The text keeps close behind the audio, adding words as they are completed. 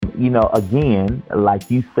again, like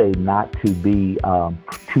you say, not to be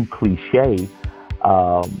too cliche.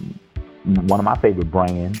 Um, One of my favorite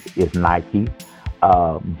brands is Nike.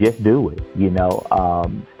 Just do it.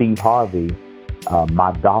 Steve Harvey,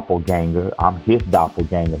 my doppelganger. I'm his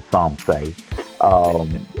doppelganger. Some say.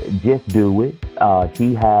 Just do it.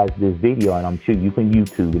 He has this video, and I'm sure you can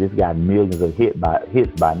YouTube it. It's got millions of hits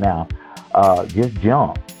by now. Just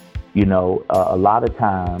jump. A lot of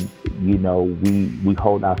times, we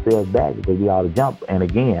hold ourselves back because we ought to jump. And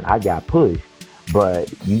again, I got pushed, but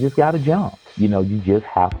you just got to jump. You just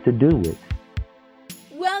have to do it.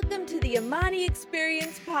 Welcome to the Amani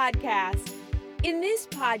Experience Podcast. In this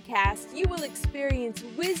podcast, you will experience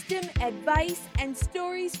wisdom, advice, and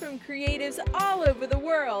stories from creatives all over the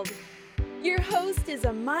world. Your host is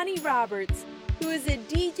Amani Roberts, who is a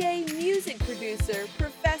DJ, music producer,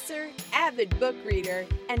 professor, avid book reader,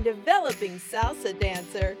 and developing salsa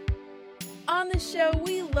dancer. On the show,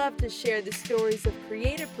 we love to share the stories of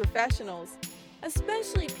creative professionals,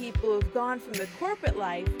 especially people who have gone from the corporate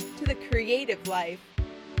life to the creative life.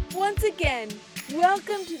 Once again,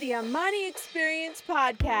 welcome to the Amani Experience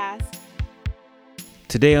Podcast.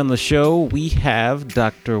 Today on the show, we have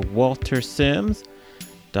Dr. Walter Sims.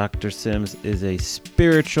 Dr. Sims is a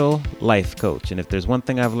spiritual life coach. And if there's one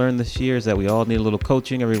thing I've learned this year is that we all need a little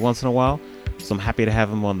coaching every once in a while. So I'm happy to have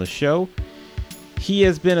him on the show. He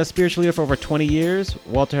has been a spiritual leader for over 20 years.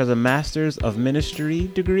 Walter has a Master's of Ministry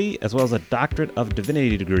degree as well as a Doctorate of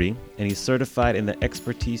Divinity degree. And he's certified in the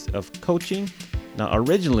expertise of coaching. Now,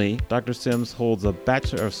 originally, Dr. Sims holds a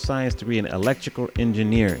Bachelor of Science degree in electrical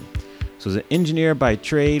engineering. So he's an engineer by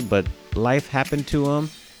trade, but life happened to him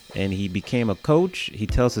and he became a coach. He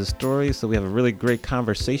tells his story, so we have a really great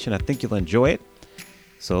conversation. I think you'll enjoy it.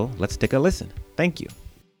 So let's take a listen. Thank you.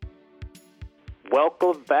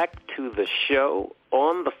 Welcome back to the show.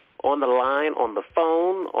 On the line, on the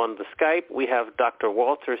phone, on the Skype, we have Dr.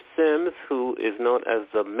 Walter Sims, who is known as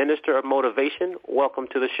the Minister of Motivation. Welcome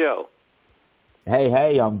to the show.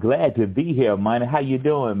 Hey, I'm glad to be here, man. How you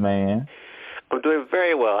doing, man? I'm doing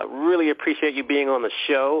very well. I really appreciate you being on the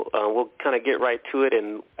show. We'll kind of get right to it.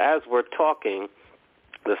 And as we're talking,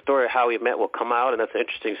 the story of how we met will come out, and that's an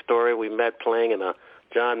interesting story. We met playing in a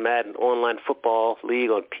John Madden online football league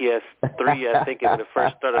on PS3, I think, when it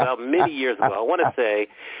first started out many years ago. I want to say,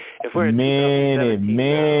 if we're in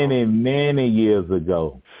many years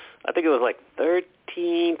ago. I think it was like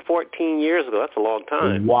 14 years ago. That's a long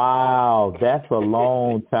time. Wow, that's a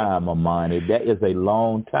long time, Amani. That is a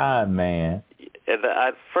long time, man.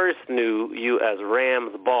 I first knew you as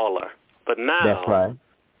Rams baller, but now that's right.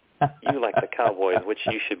 You like the Cowboys, which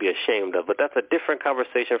you should be ashamed of. But that's a different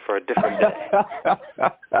conversation for a different day.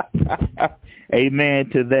 Amen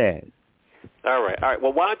to that. All right.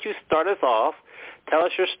 Well, why don't you start us off? Tell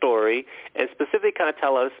us your story, and specifically kind of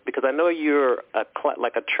tell us, because I know you're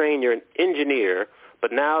you're an engineer,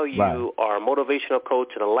 but now you are a motivational coach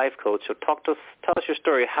and a life coach. So tell us your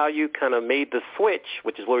story, how you kind of made the switch,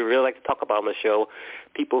 which is what we really like to talk about on the show,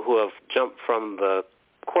 people who have jumped from the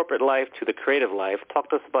corporate life to the creative life.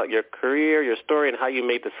 Talk to us about your career, your story, and how you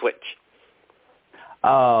made the switch.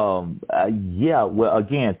 Well,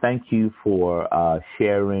 again, thank you for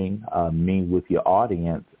sharing me with your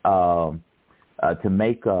audience. To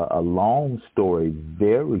make a long story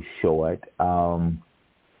very short,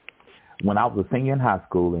 when I was a senior in high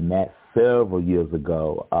school, and that's several years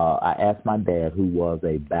ago, I asked my dad, who was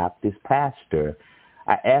a Baptist pastor,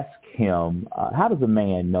 I asked him, how does a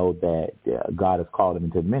man know that God has called him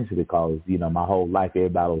into the ministry? Because, my whole life,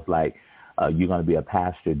 everybody was like, you're going to be a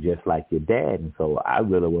pastor just like your dad. And so I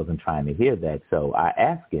really wasn't trying to hear that. So I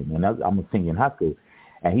asked him, and I'm a senior in high school,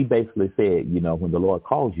 and he basically said, when the Lord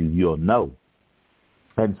calls you, you'll know.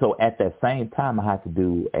 And so at that same time, I had to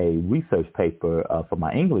do a research paper for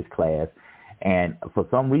my English class. And for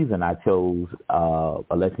some reason, I chose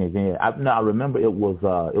electrical engineering. I remember it was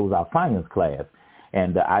our science class.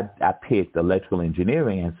 And I picked electrical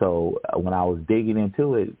engineering. And so when I was digging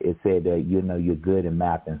into it, it said that, you're good in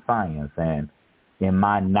math and science. And in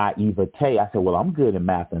my naivete, I said, well, I'm good in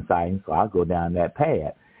math and science, so I'll go down that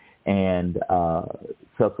path. And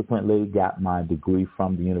subsequently got my degree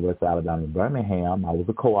from the University of Alabama in Birmingham. I was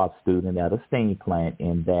a co-op student at a steam plant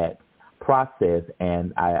in that process.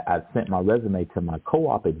 And I sent my resume to my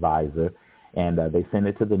co-op advisor, and they sent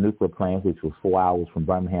it to the nuclear plant, which was 4 hours from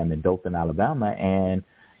Birmingham and Dothan, Alabama. And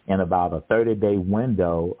in about a 30-day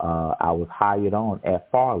window, I was hired on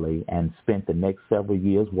at Farley and spent the next several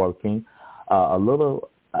years working. A little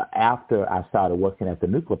after I started working at the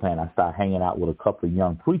nuclear plant, I started hanging out with a couple of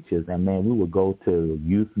young preachers, and, man, we would go to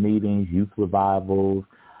youth meetings, youth revivals,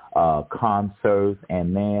 concerts.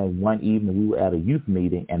 And, man, one evening we were at a youth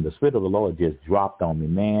meeting, and the Spirit of the Lord just dropped on me,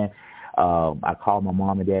 man. I called my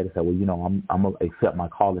mom and dad and said, well, I'm going to accept my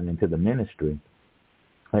calling into the ministry.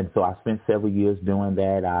 And so I spent several years doing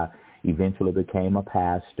that. I eventually became a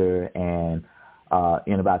pastor. And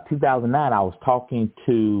in about 2009, I was talking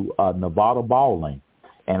to Nevada Balling,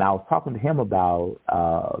 and I was talking to him about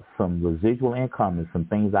some residual income and some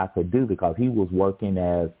things I could do, because he was working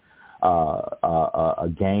as a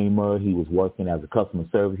gamer. He was working as a customer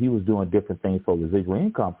service. He was doing different things for residual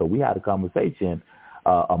income. So we had a conversation,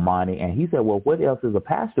 Amani, and he said, well, what else is a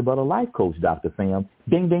pastor but a life coach, Dr. Sam?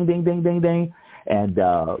 Ding, ding, ding, ding, ding, ding. And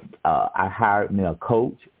I hired me a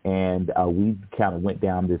coach, and we kind of went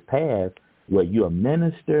down this path where you're a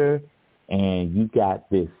minister and you got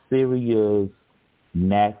this serious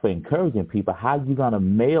knack for encouraging people. How you going to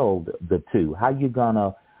meld the two? How you going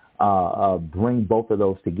to bring both of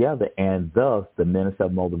those together? And thus, the Minister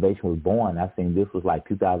of Motivation was born. I think this was like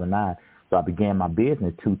 2009. So I began my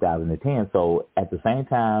business 2010. So at the same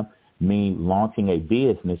time, me launching a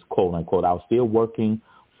business, quote unquote, I was still working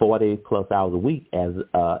 40 plus hours a week as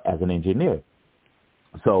an engineer.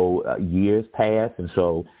 So years passed, and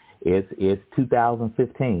so it's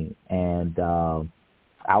 2015, and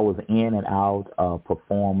I was in and out of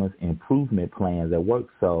performance improvement plans at work.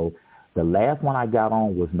 So the last one I got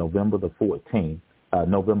on was November of 2014,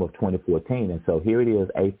 and so here it is,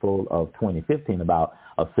 April of 2015, about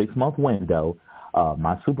a 6-month window.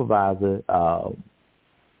 My supervisor,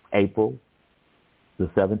 April the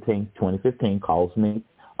 17th, 2015, calls me,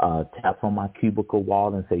 taps on my cubicle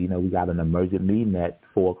wall and say, we got an emergent meeting at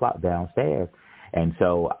 4 o'clock downstairs. And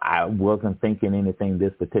so I wasn't thinking anything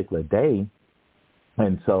this particular day.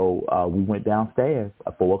 And so we went downstairs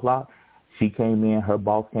at 4 o'clock. She came in, her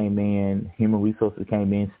boss came in, human resources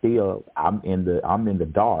came in. Still, I'm in the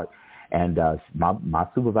dark. And my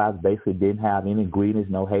supervisor basically didn't have any greetings,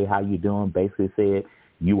 no, hey, how you doing? Basically said,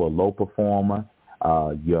 you a low performer.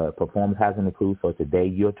 Your performance hasn't improved, so today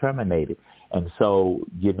you're terminated. And so,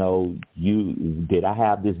 did I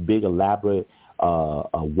have this big elaborate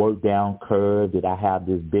work down curve? Did I have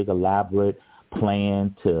this big elaborate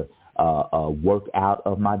plan to work out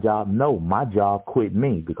of my job? No, my job quit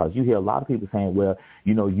me, because you hear a lot of people saying, well,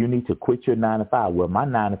 you need to quit your 9 to 5. Well, my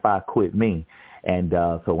 9 to 5 quit me. And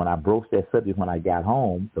so when I broached that subject when I got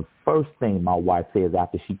home, the first thing my wife says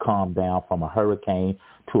after she calmed down from a hurricane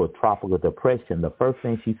to a tropical depression, the first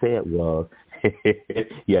thing she said was,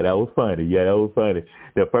 yeah, that was funny.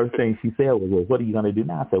 The first thing she said was, well, what are you going to do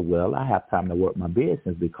now? I said, well, I have time to work my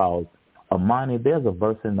business, because, Amani, there's a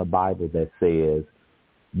verse in the Bible that says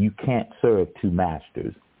you can't serve two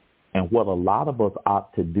masters. And what a lot of us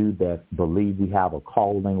ought to do that believe we have a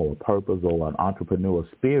calling or a purpose or an entrepreneurial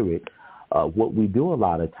spirit, what we do a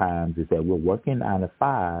lot of times is that we're working 9 to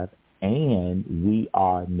 5 and we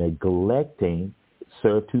are neglecting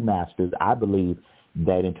serve two masters. I believe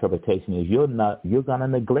that interpretation is you're going to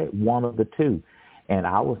neglect one of the two. And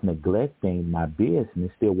I was neglecting my business,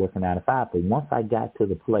 still working 9 to 5. But once I got to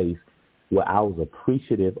the place where I was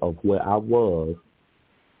appreciative of where I was,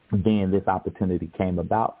 then this opportunity came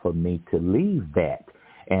about for me to leave that.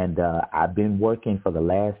 And I've been working for the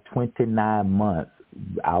last 29 months.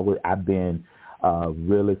 I've been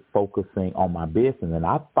really focusing on my business, and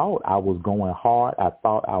I thought I was going hard. I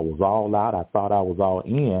thought I was all out. I thought I was all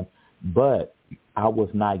in, but I was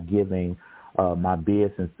not giving my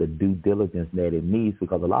business the due diligence that it needs,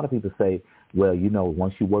 because a lot of people say, well,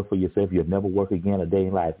 once you work for yourself, you'll never work again a day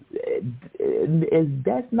in life.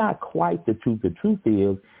 That's not quite the truth. The truth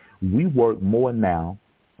is we work more now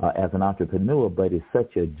as an entrepreneur, but it's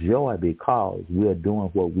such a joy because we're doing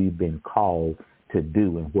what we've been called to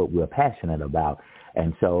do and what we're passionate about.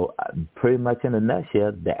 And so pretty much in a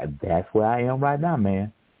nutshell, that's where I am right now,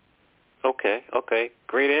 man. Okay.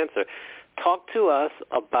 Great answer. Talk to us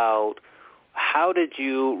about how did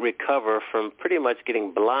you recover from pretty much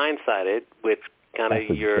getting blindsided with kind of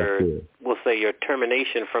we'll say your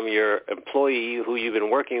termination from your employee who you've been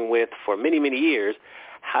working with for many, many years.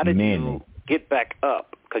 How did you get back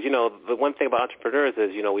up? Because, the one thing about entrepreneurs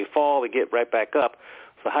is, we fall, we get right back up.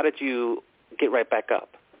 So how did you get right back up?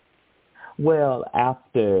 Well,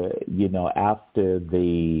 after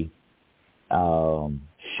the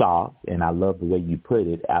shock, and I love the way you put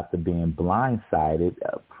it, after being blindsided,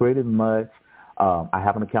 pretty much I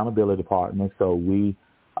have an accountability partner, so we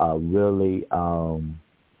really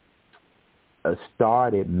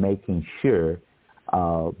started making sure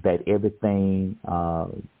that everything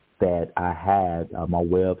that I had, my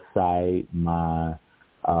website, my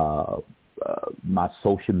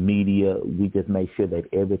social media, we just made sure that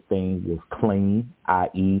everything was clean,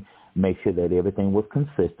 i.e., make sure that everything was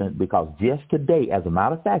consistent, because just today, as a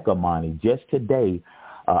matter of fact, Amani, just today,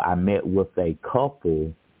 I met with a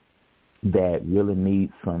couple that really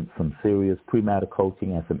needs some serious premarital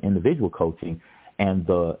coaching and some individual coaching. And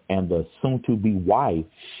the soon-to-be wife,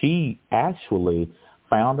 she actually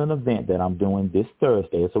found an event that I'm doing this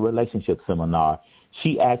Thursday. It's a relationship seminar.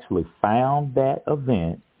 She actually found that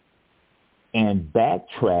event and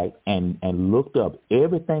backtracked and looked up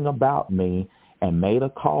everything about me and made a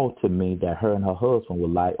call to me that her and her husband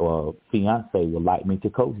would like, or fiance would like me to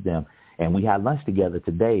coach them. And we had lunch together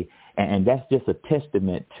today. And that's just a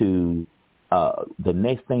testament to the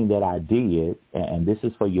next thing that I did, and this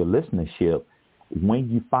is for your listenership. When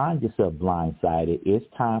you find yourself blindsided, it's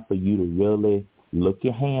time for you to really look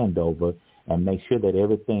your hand over and make sure that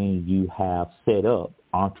everything you have set up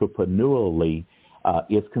entrepreneurially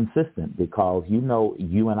is consistent, because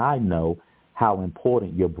you and I know how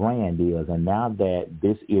important your brand is. And now that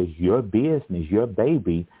this is your business, your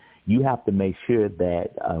baby, you have to make sure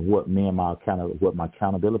that what my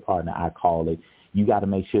accountability partner, I call it, you got to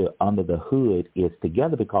make sure under the hood is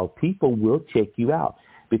together, because people will check you out,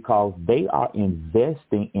 because they are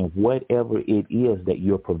investing in whatever it is that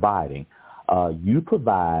you're providing. You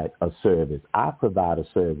provide a service, I provide a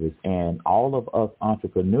service, and all of us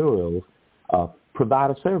entrepreneurs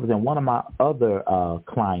provide a service. And one of my other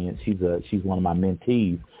clients, she's one of my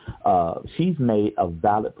mentees, she's made a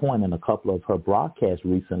valid point in a couple of her broadcasts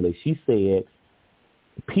recently. She said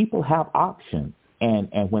people have options,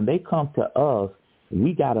 and when they come to us,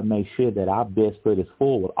 we got to make sure that our best foot is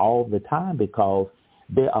forward all the time, because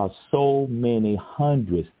there are so many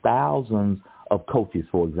hundreds, thousands of coaches,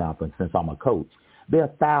 for example. And since I'm a coach, there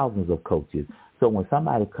are thousands of coaches. So when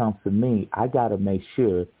somebody comes to me, I got to make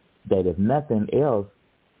sure that if nothing else,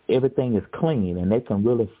 everything is clean and they can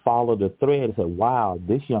really follow the thread and say, wow,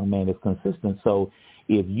 this young man is consistent. So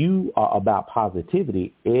if you are about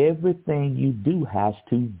positivity, everything you do has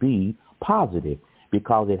to be positive,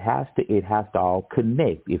 because it has to all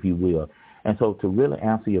connect, if you will. And so to really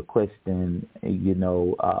answer your question, in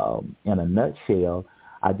a nutshell,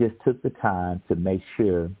 I just took the time to make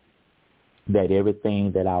sure that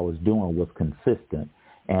everything that I was doing was consistent,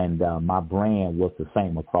 and my brand was the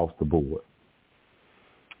same across the board.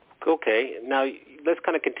 Okay. Now, let's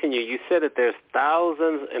kind of continue. You said that there's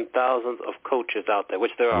thousands and thousands of coaches out there,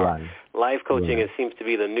 which there are. Right. Life coaching, It seems to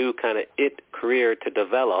be the new kind of career to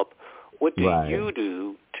develop. What do you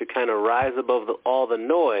do to kind of rise above all the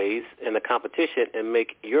noise and the competition and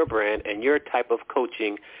make your brand and your type of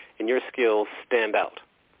coaching and your skills stand out?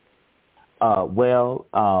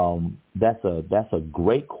 That's a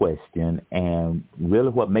great question, and really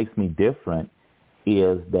what makes me different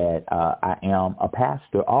is that I am a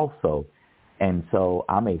pastor also, and so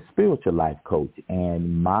I'm a spiritual life coach,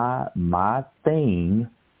 and my thing,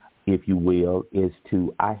 if you will, is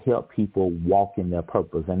I help people walk in their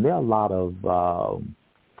purpose. And there are a lot of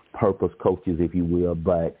purpose coaches, if you will,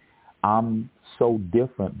 but I'm so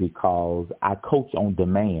different because I coach on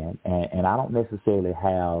demand, and I don't necessarily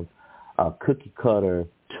have cookie cutter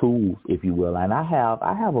tools, if you will. And I have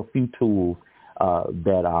a few tools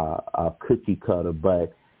that are cookie cutter,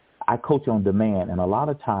 but I coach on demand. And a lot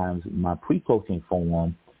of times my pre-coaching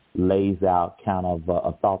form lays out kind of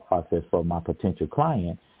a thought process for my potential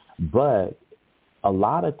client. But a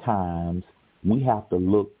lot of times we have to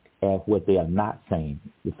look at what they are not saying.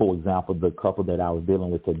 For example, the couple that I was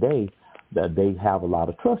dealing with today, that they have a lot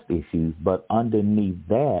of trust issues, but underneath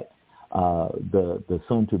that, the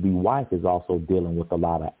soon-to-be wife is also dealing with a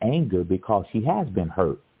lot of anger because she has been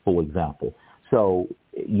hurt, for example. So,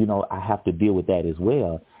 I have to deal with that as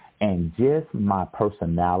well. And just my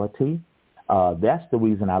personality, that's the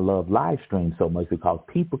reason I love live stream so much, because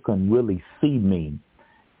people can really see me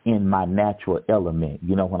in my natural element.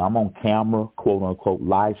 When I'm on camera, quote unquote,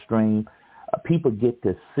 live stream, people get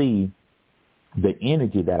to see the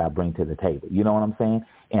energy that I bring to the table. You know what I'm saying?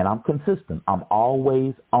 And I'm consistent. I'm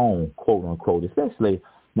always on, quote unquote, especially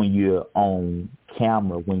when you're on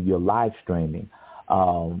camera, when you're live streaming.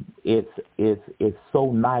 It's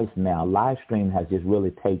so nice now. Live stream has just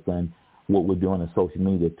really taken what we're doing in social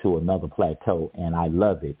media to another plateau, and I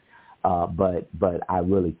love it. But I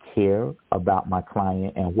really care about my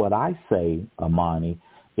client. And what I say, Amani,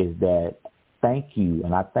 is that thank you.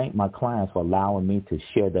 And I thank my clients for allowing me to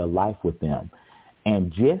share their life with them.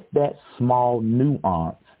 And just that small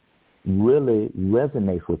nuance really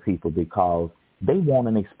resonates with people because they want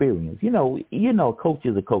an experience. A coach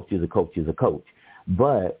is a coach is a coach is a coach.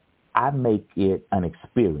 But I make it an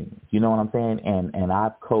experience. You know what I'm saying? And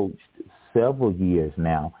I've coached several years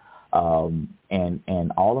now.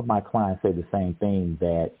 And all of my clients say the same thing,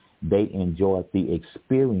 that they enjoyed the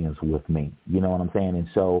experience with me. You know what I'm saying? And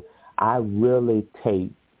so I really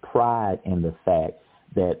take pride in the fact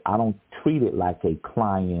that I don't treat it like a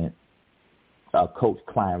coach-client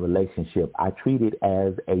relationship. I treat it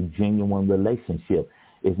as a genuine relationship.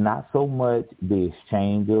 It's not so much the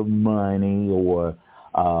exchange of money or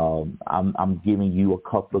I'm giving you a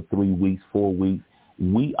couple of 3 weeks, 4 weeks.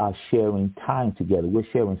 We are sharing time together. We're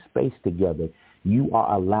sharing space together. You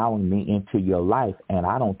are allowing me into your life, and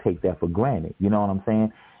I don't take that for granted. You know what I'm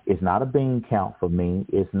saying? It's not a bean count for me.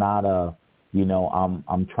 It's not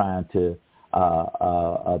I'm trying to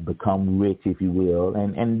become rich, if you will,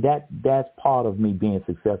 and that's part of me being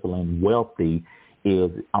successful and wealthy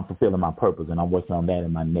is I'm fulfilling my purpose, and I'm working on that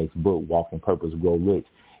in my next book, Walk in Purpose, Grow Rich.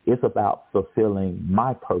 It's about fulfilling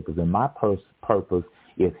my purpose, and my purpose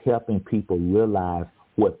is helping people realize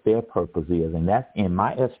what their purpose is, and that's, in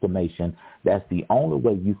my estimation, that's the only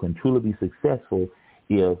way you can truly be successful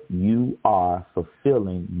if you are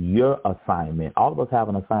fulfilling your assignment. All of us have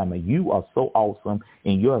an assignment. You are so awesome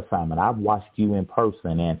in your assignment. I've watched you in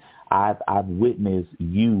person, and I've witnessed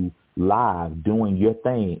you live doing your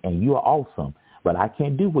thing, and you are awesome. But I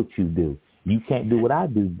can't do what you do. You can't do what I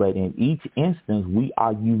do. But in each instance, we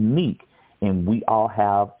are unique, and we all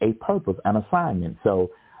have a purpose, an assignment. So,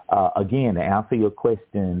 again, to answer your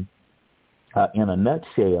question in a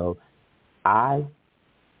nutshell, I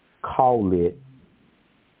call it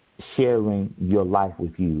sharing your life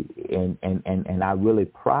with you. And I really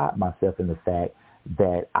pride myself in the fact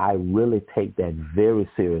that I really take that very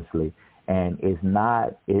seriously. And it's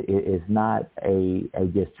not a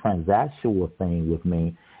just transactional thing with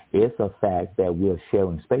me. It's a fact that we're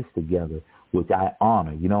sharing space together, which I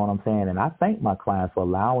honor. You know what I'm saying? And I thank my clients for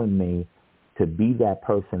allowing me to be that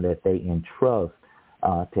person that they entrust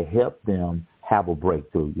to help them have a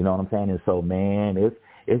breakthrough. You know what I'm saying? And so, man,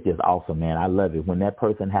 it's just awesome, man. I love it. When that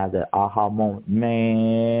person has that aha moment,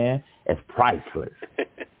 man, it's priceless.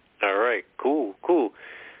 All right, cool.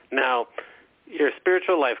 Now, you're a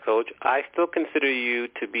spiritual life coach. I still consider you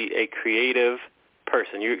to be a creative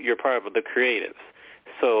person. You're part of the creatives.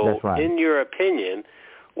 So, That's right. In your opinion,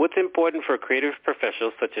 what's important for creative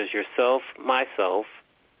professionals such as yourself, myself,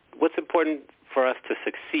 what's important for us to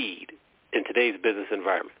succeed in today's business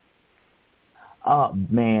environment?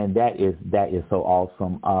 Man, that is so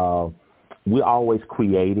awesome. We're always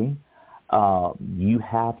creating. You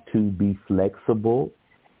have to be flexible,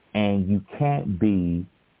 and you can't be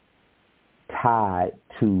tied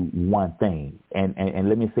to one thing. And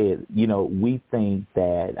let me say it, we think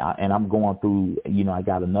that, and I'm going through, I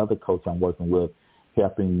got another coach I'm working with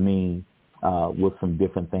helping me with some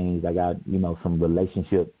different things. I got, some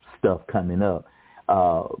relationship stuff coming up.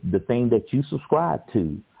 The thing that you subscribe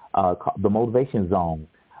to, the Motivation Zone,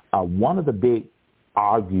 one of the big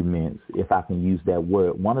arguments, if I can use that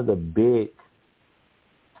word, one of the big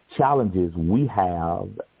challenges we have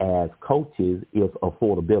as coaches is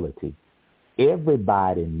affordability.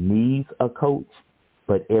 Everybody needs a coach,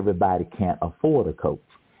 but everybody can't afford a coach.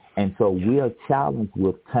 And so we are challenged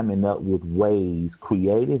with coming up with ways,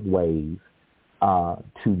 creative ways,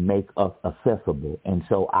 to make us accessible. And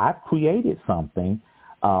so I've created something,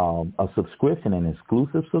 a subscription, an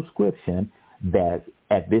exclusive subscription that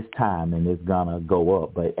at this time, and it's going to go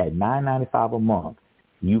up, but at $9.95 a month,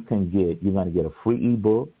 you're going to get a free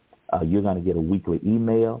ebook, you're going to get a weekly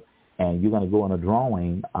email, and you're going to go in a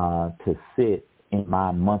drawing to sit in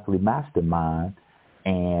my monthly mastermind,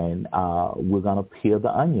 and we're going to peel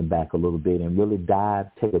the onion back a little bit and really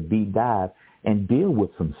take a deep dive and deal with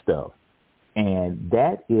some stuff. And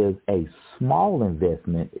that is a small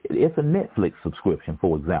investment. It's a Netflix subscription,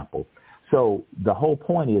 for example. So the whole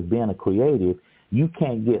point is, being a creative, you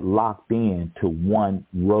can't get locked in to one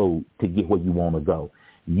road to get where you want to go.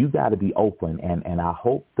 You got to be open, and I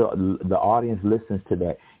hope the audience listens to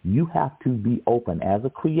that. You have to be open. As a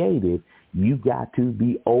creative, you got to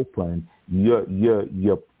be open. Your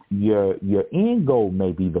end goal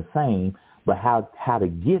may be the same, but how to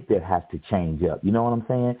get there has to change up. You know what I'm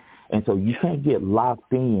saying? And so you can't get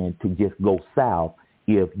locked in to just go south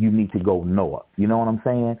if you need to go north. You know what I'm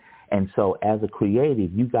saying? And so as a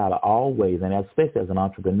creative, you got to always, and especially as an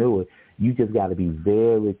entrepreneur, you just got to be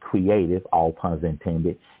very creative, all puns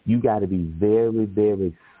intended. You got to be very,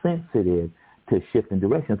 very sensitive to shifting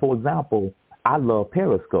direction. For example, I love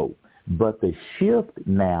Periscope, but the shift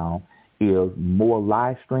now is more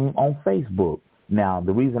live stream on Facebook. Now,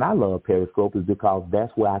 the reason I love Periscope is because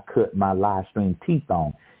that's where I cut my live stream teeth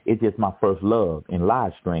on. It's just my first love in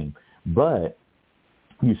live stream. But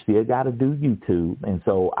you still got to do YouTube. And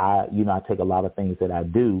so I take a lot of things that I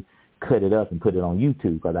do, cut it up and put it on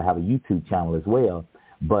YouTube, because I have a YouTube channel as well.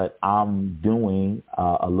 but I'm doing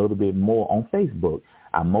a little bit more on Facebook.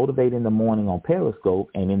 I motivate in the morning on Periscope,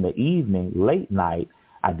 and in the evening, late night,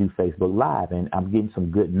 I do Facebook Live, and I'm getting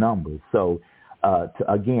some good numbers. So,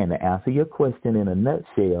 to answer your question in a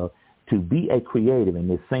nutshell, to be a creative, and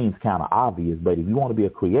this seems kind of obvious, but if you want to be a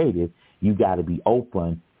creative, you got to be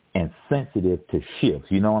open and sensitive to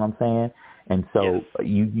shifts. You know what I'm saying? And so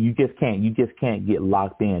you just can't get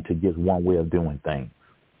locked into just one way of doing things.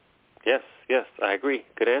 Yes, I agree.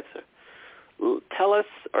 Good answer. Tell us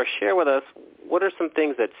or share with us, what are some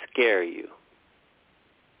things that scare you?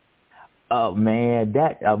 Oh, man,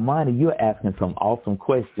 Amani, you're asking some awesome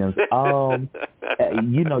questions. You're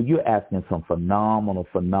asking some phenomenal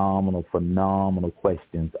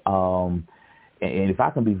questions. And if I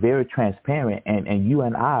can be very transparent, and you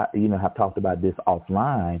and I, have talked about this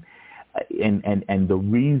offline, and the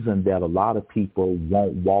reason that a lot of people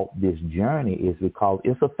won't walk this journey is because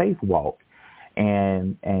it's a faith walk.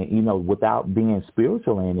 And without being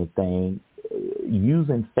spiritual or anything,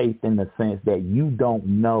 using faith in the sense that you don't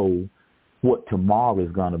know what tomorrow is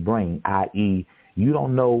going to bring, i.e., you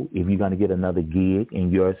don't know if you're going to get another gig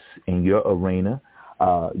in your arena.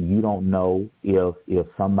 You don't know if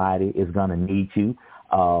somebody is going to need you.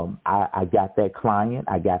 I got that client.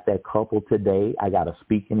 I got that couple today. I got a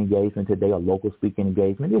speaking engagement today, a local speaking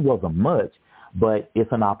engagement. It wasn't much, but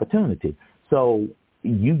it's an opportunity. So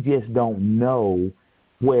you just don't know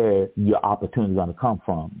where your opportunity is going to come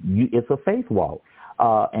from. It's a faith walk.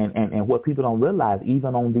 And what people don't realize,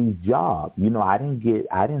 even on these jobs, I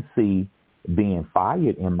didn't see being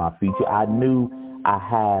fired in my future. I knew I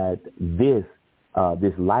had this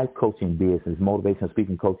life coaching business, motivational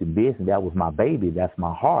speaking coaching business. That was my baby. That's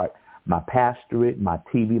my heart, my pastorate, my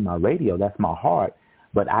TV, my radio. That's my heart.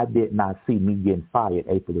 But I did not see me getting fired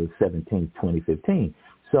April 17, 2015.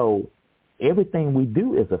 So everything we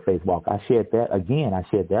do is a faith walk. I shared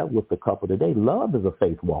that with the couple today. Love is a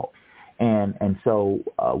faith walk. And so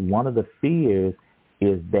one of the fears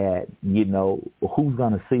is that, who's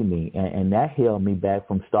going to see me? And that held me back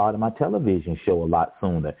from starting my television show a lot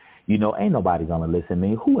sooner. Ain't nobody going to listen to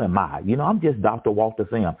me. Who am I? I'm just Dr. Walter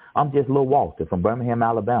Sim. I'm just Lil Walter from Birmingham,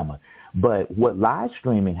 Alabama. But what live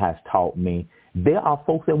streaming has taught me, there are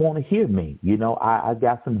folks that want to hear me. I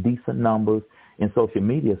got some decent numbers in social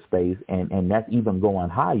media space, and that's even going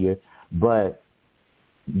higher. But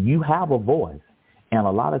you have a voice. And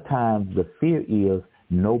a lot of times the fear is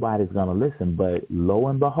nobody's going to listen, but lo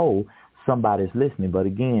and behold, somebody's listening. But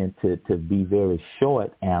again, to be very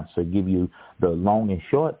short answer, give you the long and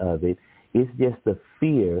short of it, it's just the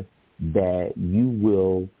fear that you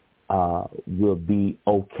will be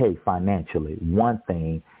okay financially, one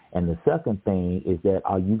thing. And the second thing is that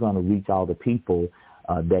are you going to reach all the people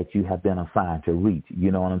that you have been assigned to reach?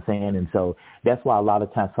 You know what I'm saying? And so that's why a lot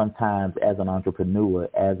of times, sometimes as an entrepreneur,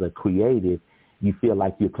 as a creative, you feel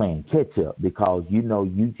like you're playing catch up because,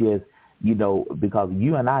 because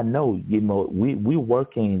you and I know, we're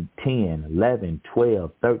working 10, 11,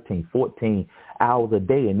 12, 13, 14 hours a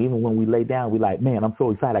day. And even when we lay down, we're like, man, I'm so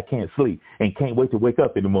excited I can't sleep and can't wait to wake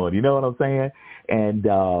up in the morning. You know what I'm saying? And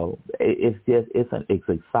it's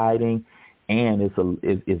exciting and it's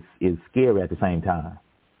scary at the same time.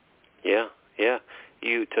 Yeah.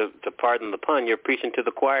 You, to pardon the pun, you're preaching to the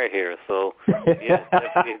choir here. So, yeah,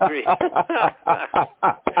 definitely agree.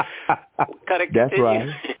 That's right.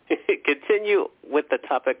 Continue with the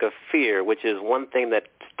topic of fear, which is one thing that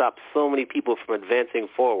stops so many people from advancing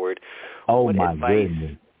forward. Oh, my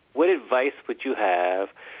goodness. What advice would you have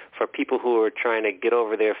for people who are trying to get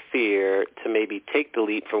over their fear to maybe take the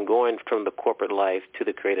leap from going from the corporate life to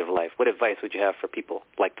the creative life? What advice would you have for people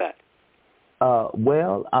like that?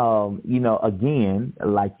 Again,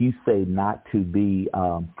 like you say, not to be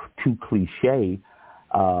too cliche,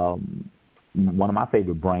 one of my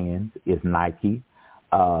favorite brands is Nike.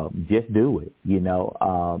 Just do it.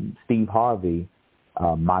 Steve Harvey,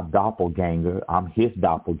 my doppelganger, I'm his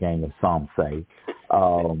doppelganger, some say.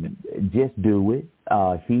 Just do it.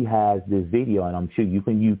 He has this video, and I'm sure you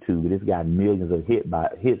can YouTube it. It's got millions of hits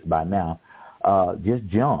by now. Just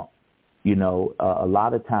jump. A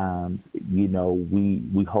lot of times, we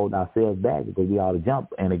hold ourselves back because we ought to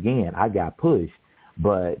jump. And again, I got pushed,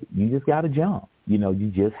 but you just got to jump.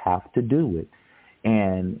 You just have to do it.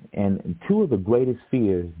 And two of the greatest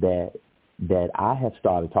fears that I have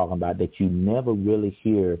started talking about that you never really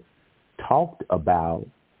hear talked about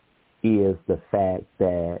is the fact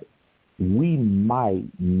that we might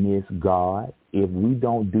miss God if we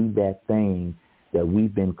don't do that thing that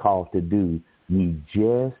we've been called to do. We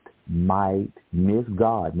just might miss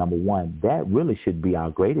God. Number one, that really should be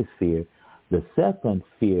our greatest fear. The second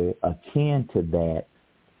fear akin to that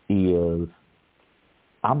is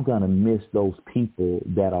I'm going to miss those people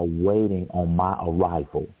that are waiting on my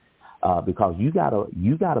arrival. Because you got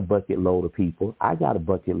a bucket load of people. I got a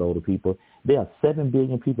bucket load of people. There are 7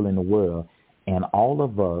 billion people in the world, and all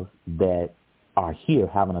of us that are here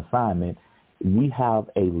have an assignment. We have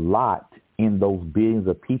a lot in those billions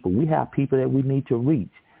of people. We have people that we need to reach,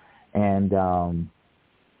 and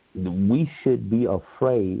we should be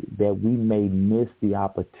afraid that we may miss the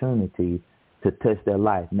opportunity to touch their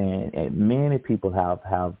life. Man, many people have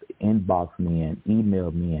inboxed me and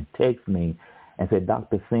emailed me and texted me and said,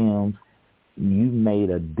 Dr. Sims, you made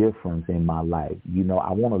a difference in my life. You know,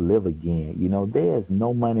 I want to live again. You know, there's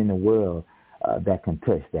no money in the world that can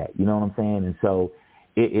touch that. You know what I'm saying? And so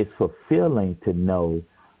it's fulfilling to know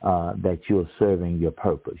that you're serving your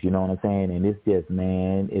purpose. You know what I'm saying? And it's just,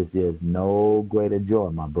 man, it's just no greater joy,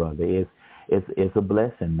 my brother. It's a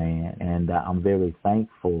blessing, man. And I'm very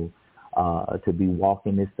thankful to be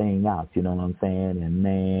walking this thing out. You know what I'm saying? And,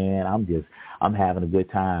 man, I'm having a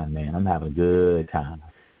good time, man. I'm having a good time.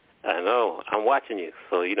 I know. I'm watching you.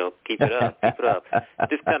 So, you know, keep it up. Keep it up.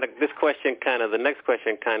 The next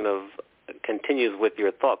question kind of continues with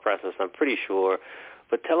your thought process, I'm pretty sure.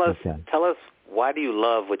 But tell us, why do you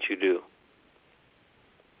love what you do?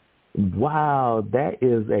 Wow, that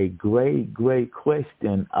is a great, great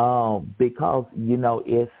question. Because, you know,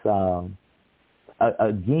 it's,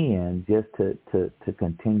 again, just to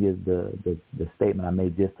continue the statement I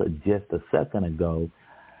made just a second ago,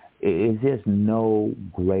 it's just no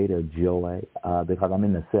greater joy because I'm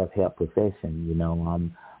in the self-help profession. You know,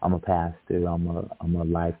 I'm a pastor, I'm a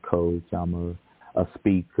life coach, I'm a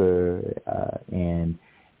speaker, and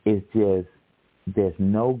it's just there's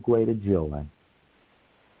no greater joy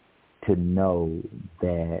to know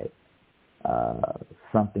that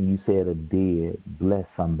something you said or did bless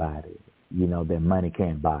somebody, you know, that money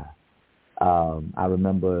can't buy. I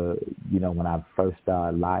remember, you know, when I first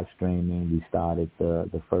started live streaming, we started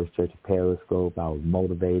the first church of Periscope. I was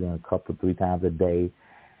motivating 3 times a day.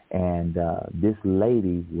 And this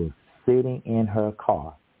lady was sitting in her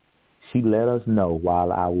car. She let us know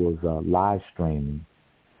while I was live streaming,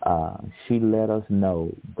 she let us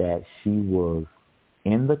know that she was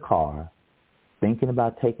in the car thinking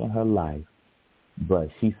about taking her life, but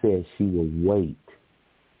she said she would wait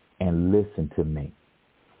and listen to me.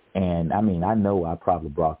 And, I mean, I know I probably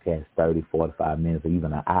broadcast 30, 45 minutes or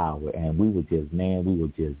even an hour, and we were just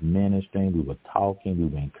ministering, we were talking, we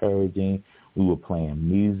were encouraging, we were playing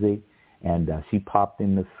music, and she popped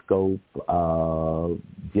in the scope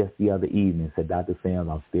just the other evening and said, Dr. Sims,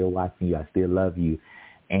 I'm still watching you, I still love you.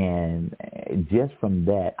 And just from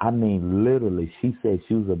that, I mean, literally, she said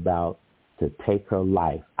she was about to take her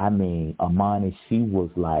life. I mean, Amani, she was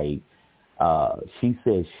like, she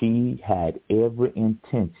said she had every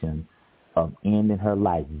intention of ending her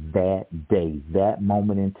life that day, that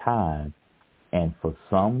moment in time. And for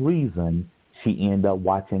some reason, she ended up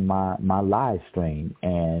watching my live stream.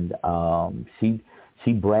 And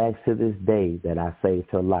she brags to this day that I saved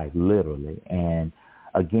her life, literally. And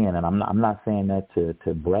again, and I'm not saying that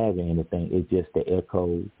to brag or anything. It's just to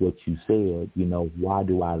echo what you said. You know, why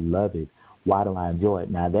do I love it? Why do I enjoy it?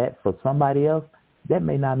 Now, that for somebody else, that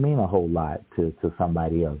may not mean a whole lot to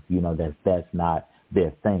somebody else. You know, that's not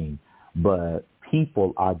their thing. But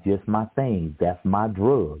people are just my thing. That's my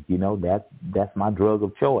drug. You know, that's my drug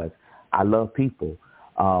of choice. I love people.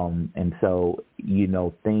 And so, you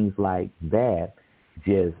know, things like that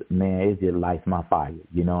just, man, it just lights my fire.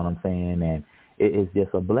 You know what I'm saying? And it's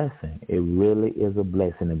just a blessing. It really is a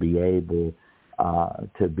blessing to be able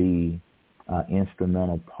to be an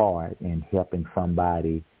instrumental part in helping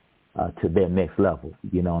somebody to their next level.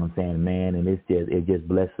 You know what I'm saying, man? And it just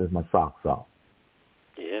blesses my socks off.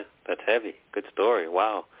 Yeah, that's heavy. Good story.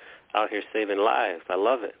 Wow. Out here saving lives. I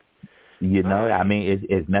love it. You know, right. I mean,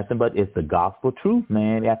 it's nothing but it's the gospel truth,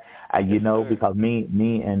 man. You know, because me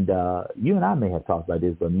and you and I may have talked about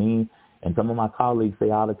this, but me and some of my colleagues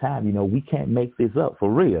say all the time, you know, we can't make this up for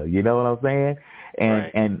real. You know what I'm saying?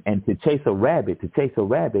 And and to chase a rabbit,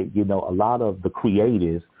 you know, a lot of the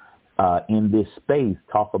creators in this space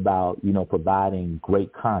talk about, you know, providing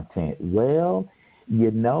great content. Well,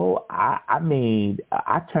 you know, I mean,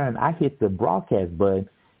 I hit the broadcast button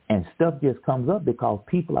and stuff just comes up because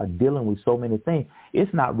people are dealing with so many things.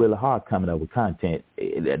 It's not really hard coming up with content.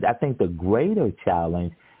 I think the greater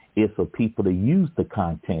challenge is for people to use the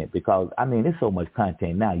content because, I mean, there's so much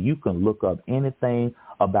content now. You can look up anything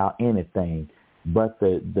about anything. But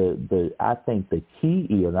I think the key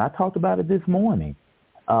is, and I talked about it this morning,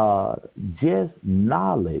 just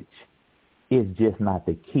knowledge is just not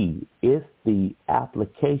the key. It's the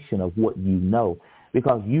application of what you know.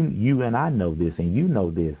 Because you and I know this, and you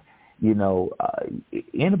know this.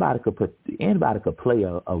 anybody could play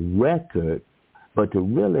a record, but to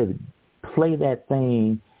really play that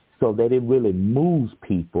thing so that it really moves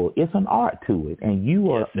people, it's an art to it, and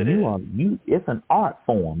it's an art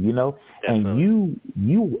form, Definitely. and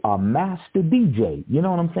you are master DJ. You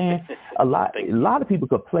know what I'm saying? a lot of people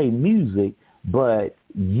could play music, but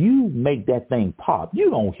you make that thing pop.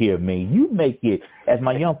 You don't hear me. You make it, as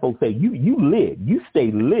my young folks say, you lit. You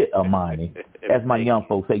stay lit, Amani, as my young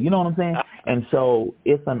folks say. You know what I'm saying? And so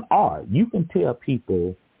it's an art. You can tell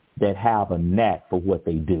people that have a knack for what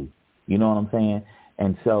they do. You know what I'm saying?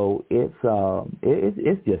 And so it's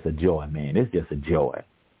just a joy, man. It's just a joy.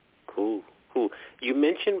 Cool. You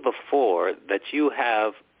mentioned before that you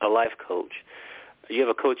have a life coach. You have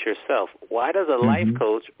a coach yourself. Why does a life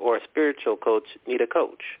coach or a spiritual coach need a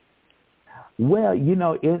coach? Well,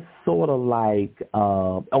 it's sort of like,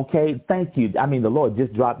 okay, thank you. I mean, the Lord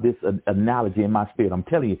just dropped this analogy in my spirit. I'm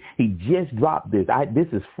telling you, he just dropped this. This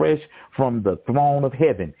is fresh from the throne of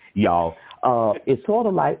heaven, y'all. It's sort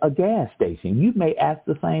of like a gas station. You may ask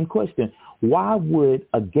the same question. Why would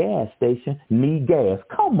a gas station need gas?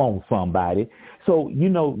 Come on, somebody. So,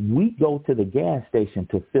 we go to the gas station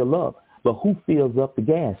to fill up, but who fills up the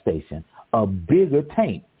gas station? A bigger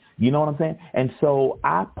tank. You know what I'm saying? And so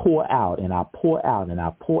I pour out and I pour out and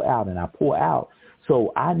I pour out and I pour out.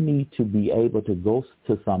 So I need to be able to go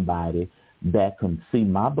to somebody that can see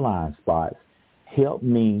my blind spots, help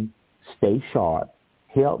me stay sharp,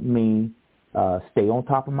 help me stay on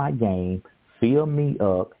top of my game, fill me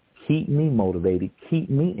up, keep me motivated,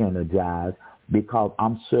 keep me energized, because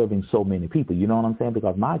I'm serving so many people. You know what I'm saying?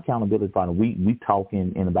 Because my accountability partner, we talk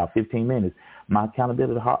in about 15 minutes, my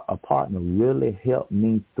accountability partner really helped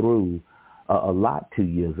me through a lot 2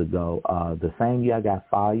 years ago. The same year I got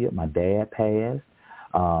fired, my dad passed.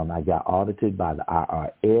 I got audited by the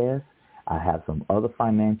IRS. I have some other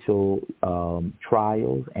financial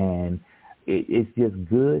trials, and it's just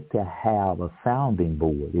good to have a sounding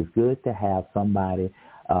board. It's good to have somebody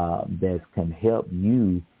that can help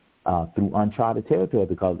you through uncharted territory,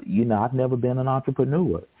 because, I've never been an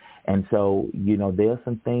entrepreneur. And so, there's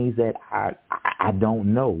some things that I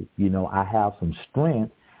don't know. I have some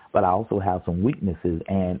strength, but I also have some weaknesses.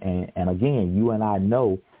 And again, you and I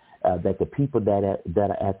know that the people that are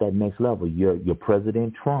at that next level, your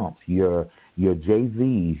President Trumps, your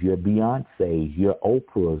Jay-Z's, your Beyonce's, your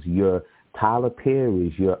Oprah's, your Tyler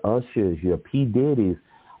Perry's, your Ushers, your P. Diddy's,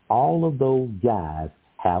 all of those guys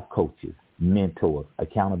have coaches, mentors,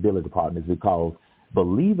 accountability partners, because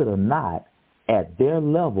believe it or not, at their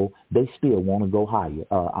level, they still want to go higher.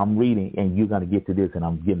 I'm reading, and you're going to get to this, and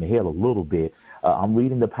I'm getting ahead a little bit. I'm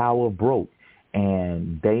reading The Power of Broke,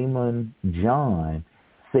 and Damon John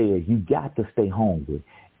says you got to stay hungry.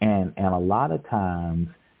 And a lot of times,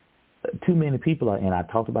 too many people are, and I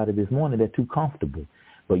talked about it this morning, they're too comfortable.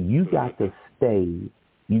 But you got to stay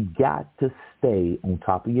on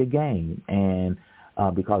top of your game. And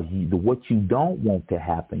because what you don't want to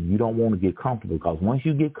happen, you don't want to get comfortable, because once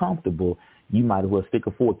you get comfortable, you might as well stick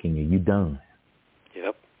a fork in you. You're done.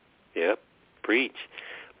 Yep. Preach.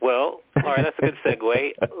 Well, all right, that's a good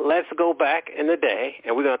segue. Let's go back in the day,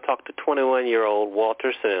 and we're going to talk to 21-year-old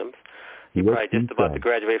Walter Sims. You're probably just about to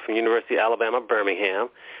graduate from University of Alabama, Birmingham,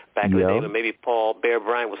 back in the day when maybe Paul Bear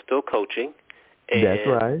Bryant was still coaching. And, that's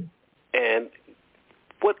right. And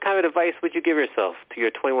what kind of advice would you give yourself to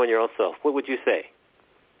your 21-year-old self? What would you say?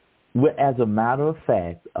 Well, as a matter of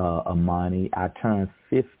fact, Amani, I turned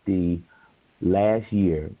 50 last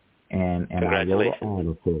year, and I wrote an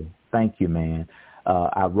article. Thank you, man.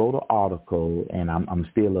 I wrote an article, and I'm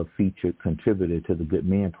still a featured contributor to the Good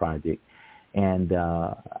Men Project. And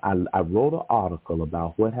I wrote an article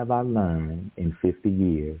about what have I learned in 50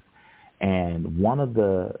 years. And one of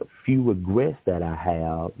the few regrets that I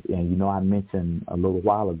have, and I mentioned a little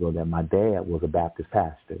while ago that my dad was a Baptist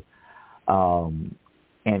pastor.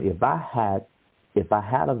 And if I had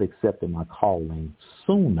have accepted my calling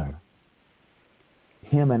sooner,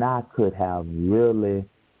 him and I could have really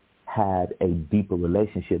had a deeper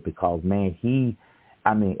relationship, because, man,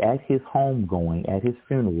 at his homegoing, at his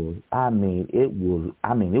funeral, it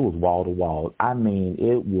was wall to wall.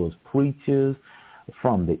 It was preachers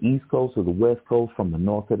from the East Coast to the West Coast, from the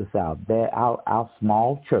North to the South. Our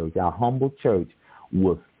small church, our humble church,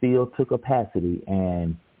 was filled to capacity,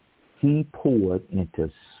 and he poured into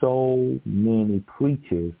so many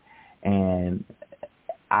preachers. And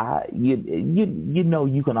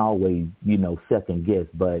you can always, second guess,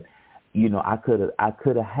 but I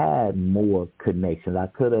could have had more connections. I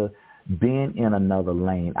could have been in another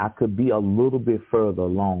lane. I could be a little bit further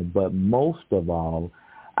along, but most of all,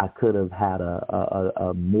 I could have had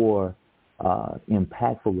a more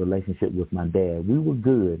impactful relationship with my dad. We were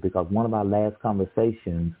good because one of our last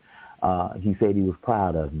conversations, he said he was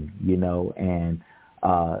proud of me, you know, and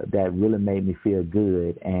that really made me feel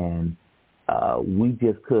good. And we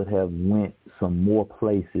just could have went some more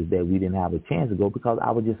places that we didn't have a chance to go because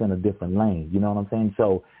I was just in a different lane. You know what I'm saying?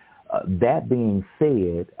 So that being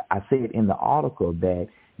said, I said in the article that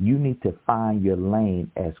you need to find your lane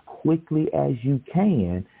as quickly as you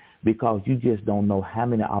can because you just don't know how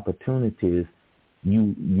many opportunities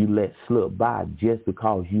you let slip by just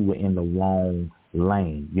because you were in the wrong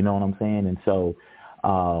lane. You know what I'm saying? And so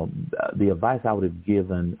the advice I would give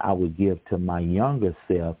to my younger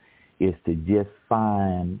self is to just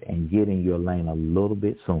find and get in your lane a little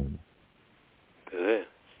bit sooner. Good.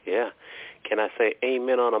 Yeah. Can I say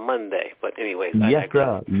amen on a Monday? But anyways. Yes,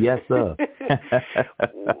 sir. Yes, sir.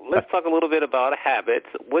 Let's talk a little bit about habits.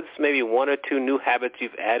 What's maybe one or two new habits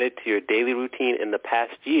you've added to your daily routine in the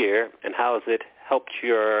past year, and how has it helped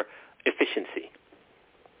your efficiency?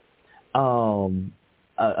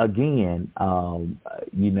 Again,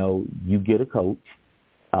 you know, you get a coach.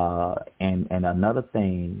 And another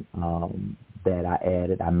thing that I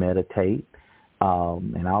added, I meditate.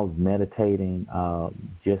 And I was meditating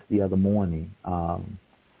just the other morning,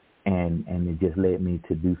 and it just led me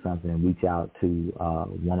to do something and reach out to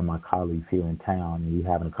one of my colleagues here in town, and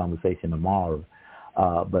we're having a conversation tomorrow.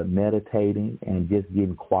 But meditating and just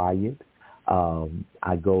getting quiet.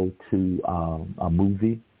 I go to a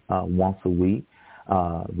movie once a week,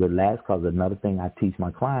 relax, because another thing I teach my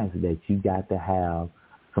clients is that you got to have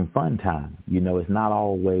some fun time. You know, it's not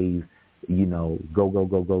always, you know, go,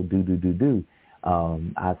 do.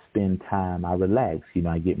 I spend time, I relax. You know,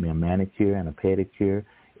 I get me a manicure and a pedicure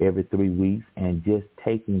every 3 weeks and just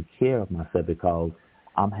taking care of myself because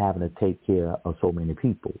I'm having to take care of so many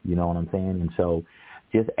people. You know what I'm saying? And so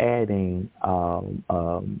just adding a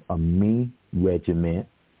me regimen,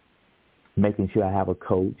 making sure I have a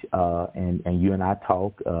coach, and you and I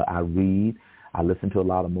talk, I read, I listen to a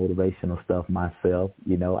lot of motivational stuff myself.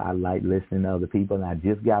 You know, I like listening to other people, and I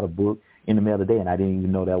just got a book in the mail today, and I didn't even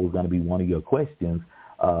know that was going to be one of your questions.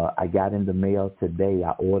 I got in the mail today.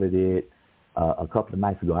 I ordered it a couple of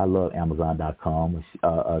nights ago. I love Amazon.com.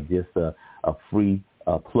 Just a free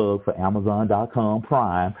plug for Amazon.com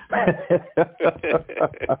Prime.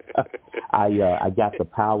 I got The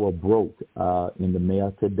Power Broke in the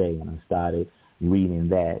mail today, and I started reading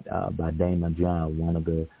that by Damon John, one of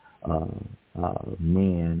the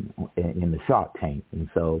men in the Shark Tank. And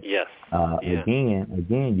so yes.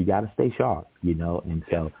 Again, you got to stay sharp, you know, and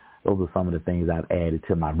so those are some of the things I've added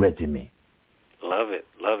to my regimen. Love it.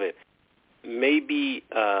 Maybe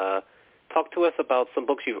talk to us about some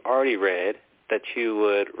books you've already read that you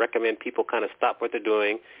would recommend people kind of stop what they're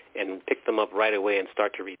doing and pick them up right away and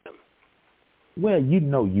start to read them. Well, you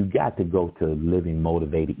know, you got to go to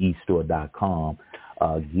livingmotivatedeStore.com.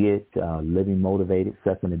 Get Living Motivated,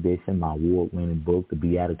 second edition, my award-winning book, The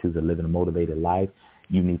Beatitudes of Living a Motivated Life.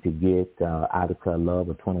 You need to get I Declare Love,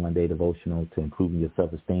 a 21-day devotional to improving your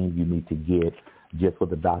self-esteem. You need to get Just What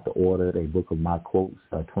the Doctor Ordered, a book of my quotes,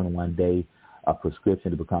 a 21-day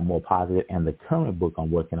prescription to become more positive. And the current book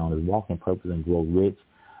I'm working on is Walk in Purpose and Grow Rich.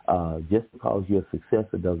 Just because you're a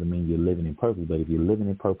successor doesn't mean you're living in purpose, but if you're living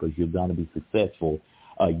in purpose, you're going to be successful.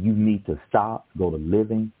 You need to stop, go to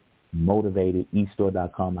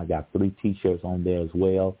livingmotivatedeStore.com. I got 3 T-shirts on there as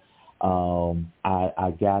well.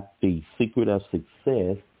 I got The Secret of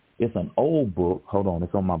Success. It's an old book. Hold on,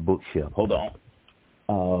 it's on my bookshelf. Hold on.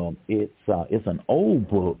 It's an old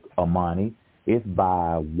book, Amani. It's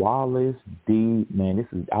by Wallace D. Man,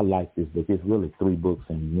 I like this book. It's really 3 books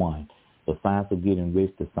in one. The Science of Getting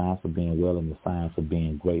Rich, The Science of Being Well, and The Science of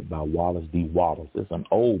Being Great by Wallace D. Wallace. It's an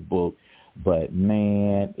old book, but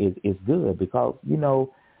man, it's good because, you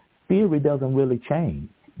know, theory doesn't really change,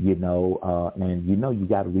 you know, and you know you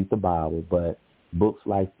got to read the Bible, but books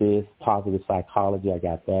like this, Positive Psychology, I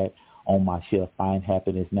got that on my shelf, Find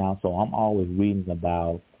Happiness Now. So I'm always reading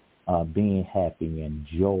about being happy and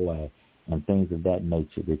joy and things of that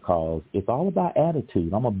nature because it's all about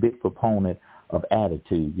attitude. I'm a big proponent of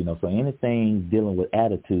attitude, you know, so anything dealing with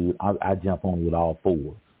attitude, I jump on with all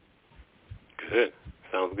 4. Good.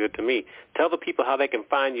 Sounds good to me. Tell the people how they can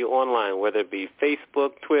find you online, whether it be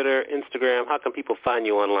Facebook, Twitter, Instagram. How can people find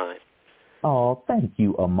you online? Oh, thank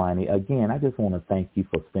you, Amani. Again, I just want to thank you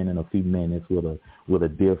for spending a few minutes with a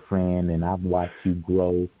dear friend, and I've watched you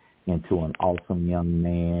grow into an awesome young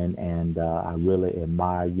man, and I really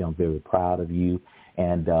admire you. I'm very proud of you,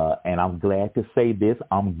 and I'm glad to say this.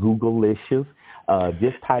 I'm Google-licious.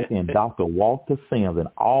 Just type in Dr. Walter Sims and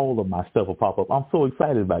all of my stuff will pop up. I'm so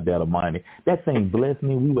excited about that, Amani. That thing blessed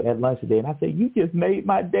me. We were at lunch today, and I said, you just made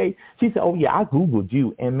my day. She said, oh, yeah, I Googled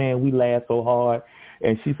you. And, man, we laughed so hard.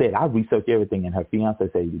 And she said, I research everything. And her fiance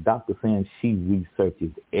said, Dr. Sims, she researches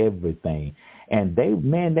everything. And they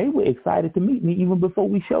were excited to meet me even before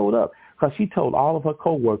we showed up, because she told all of her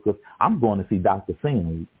coworkers, I'm going to see Dr.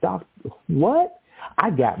 Sims. What?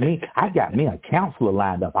 I got me a counselor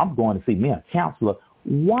lined up. I'm going to see me a counselor.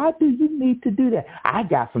 Why do you need to do that? I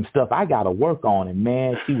got some stuff I got to work on. And,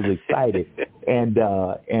 man, she was excited. and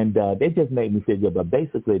they just made me feel good. But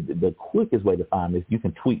basically, the quickest way to find this, you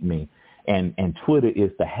can tweet me. And Twitter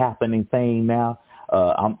is the happening thing now.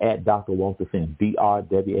 I'm at Dr. Walter Sims,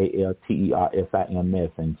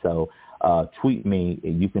 DrWalterSims. And so tweet me.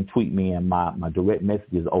 You can tweet me, and my direct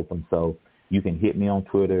message is open. So you can hit me on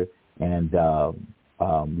Twitter and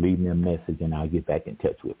leave me a message, and I'll get back in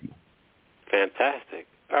touch with you. Fantastic.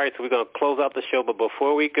 All right, so we're going to close out the show. But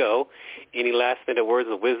before we go, any last-minute words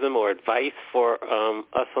of wisdom or advice for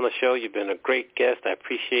us on the show? You've been a great guest. I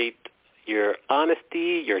appreciate your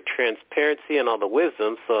honesty, your transparency, and all the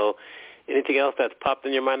wisdom. So anything else that's popped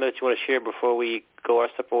in your mind that you want to share before we go our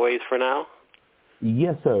separate ways for now?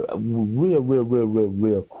 Yes, sir.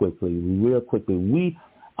 Real quickly.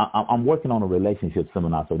 I'm working on a relationship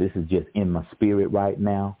seminar, so this is just in my spirit right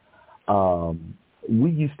now.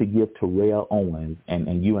 We used to give Terrell Owens,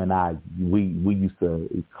 and you and I, we used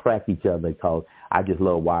to crack each other because I just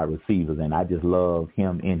love wide receivers, and I just love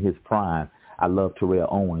him in his prime. I love Terrell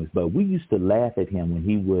Owens, but we used to laugh at him when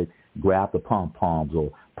he would grab the pom-poms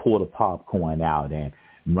or pour the popcorn out and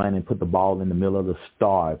run and put the ball in the middle of the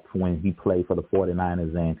stars when he played for the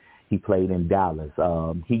 49ers and he played in Dallas.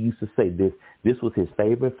 He used to say this was his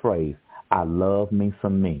favorite phrase, I love me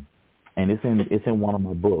some me. And it's in one of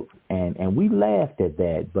my books. And we laughed at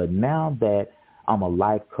that, but now that I'm a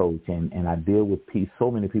life coach and I deal with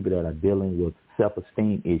so many people that are dealing with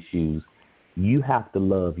self-esteem issues, you have to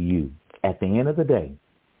love you. At the end of the day,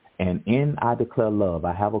 and in I Declare Love,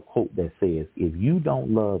 I have a quote that says, if you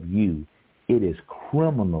don't love you, it is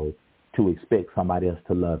criminal to expect somebody else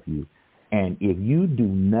to love you. And if you do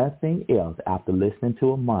nothing else after listening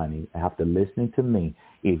to Amani, after listening to me,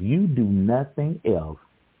 if you do nothing else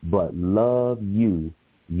but love you,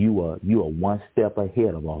 you are one step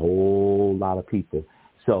ahead of a whole lot of people.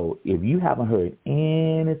 So if you haven't heard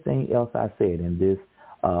anything else I said in this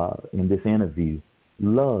interview,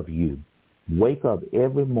 love you. Wake up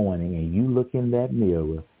every morning and you look in that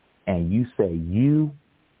mirror and you say,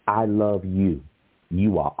 I love you.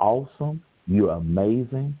 You are awesome. You are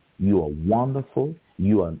amazing. You are wonderful.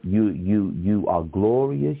 You are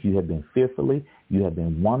glorious. You have been fearfully. You have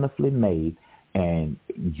been wonderfully made. And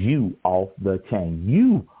you off the chain.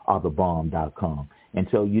 You are the bomb.com. And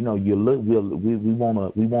so, we want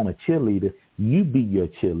a cheerleader. You be your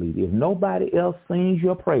cheerleader. If nobody else sings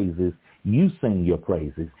your praises, you sing your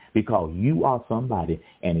praises because you are somebody.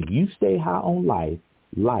 And if you stay high on life,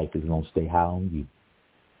 life is going to stay high on you.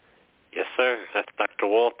 Yes, sir. That's Dr.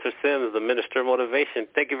 Walter Sims, the Minister of Motivation.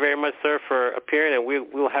 Thank you very much, sir, for appearing, and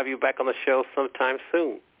we'll have you back on the show sometime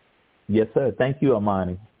soon. Yes, sir. Thank you,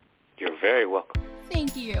 Amani. You're very welcome.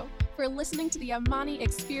 Thank you for listening to the Amani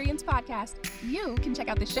Experience podcast. You can check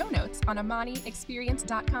out the show notes on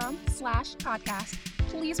amaniexperience.com/podcast.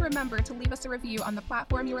 Please remember to leave us a review on the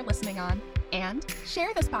platform you are listening on, and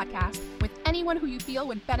share this podcast with anyone who you feel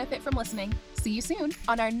would benefit from listening. See you soon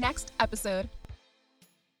on our next episode.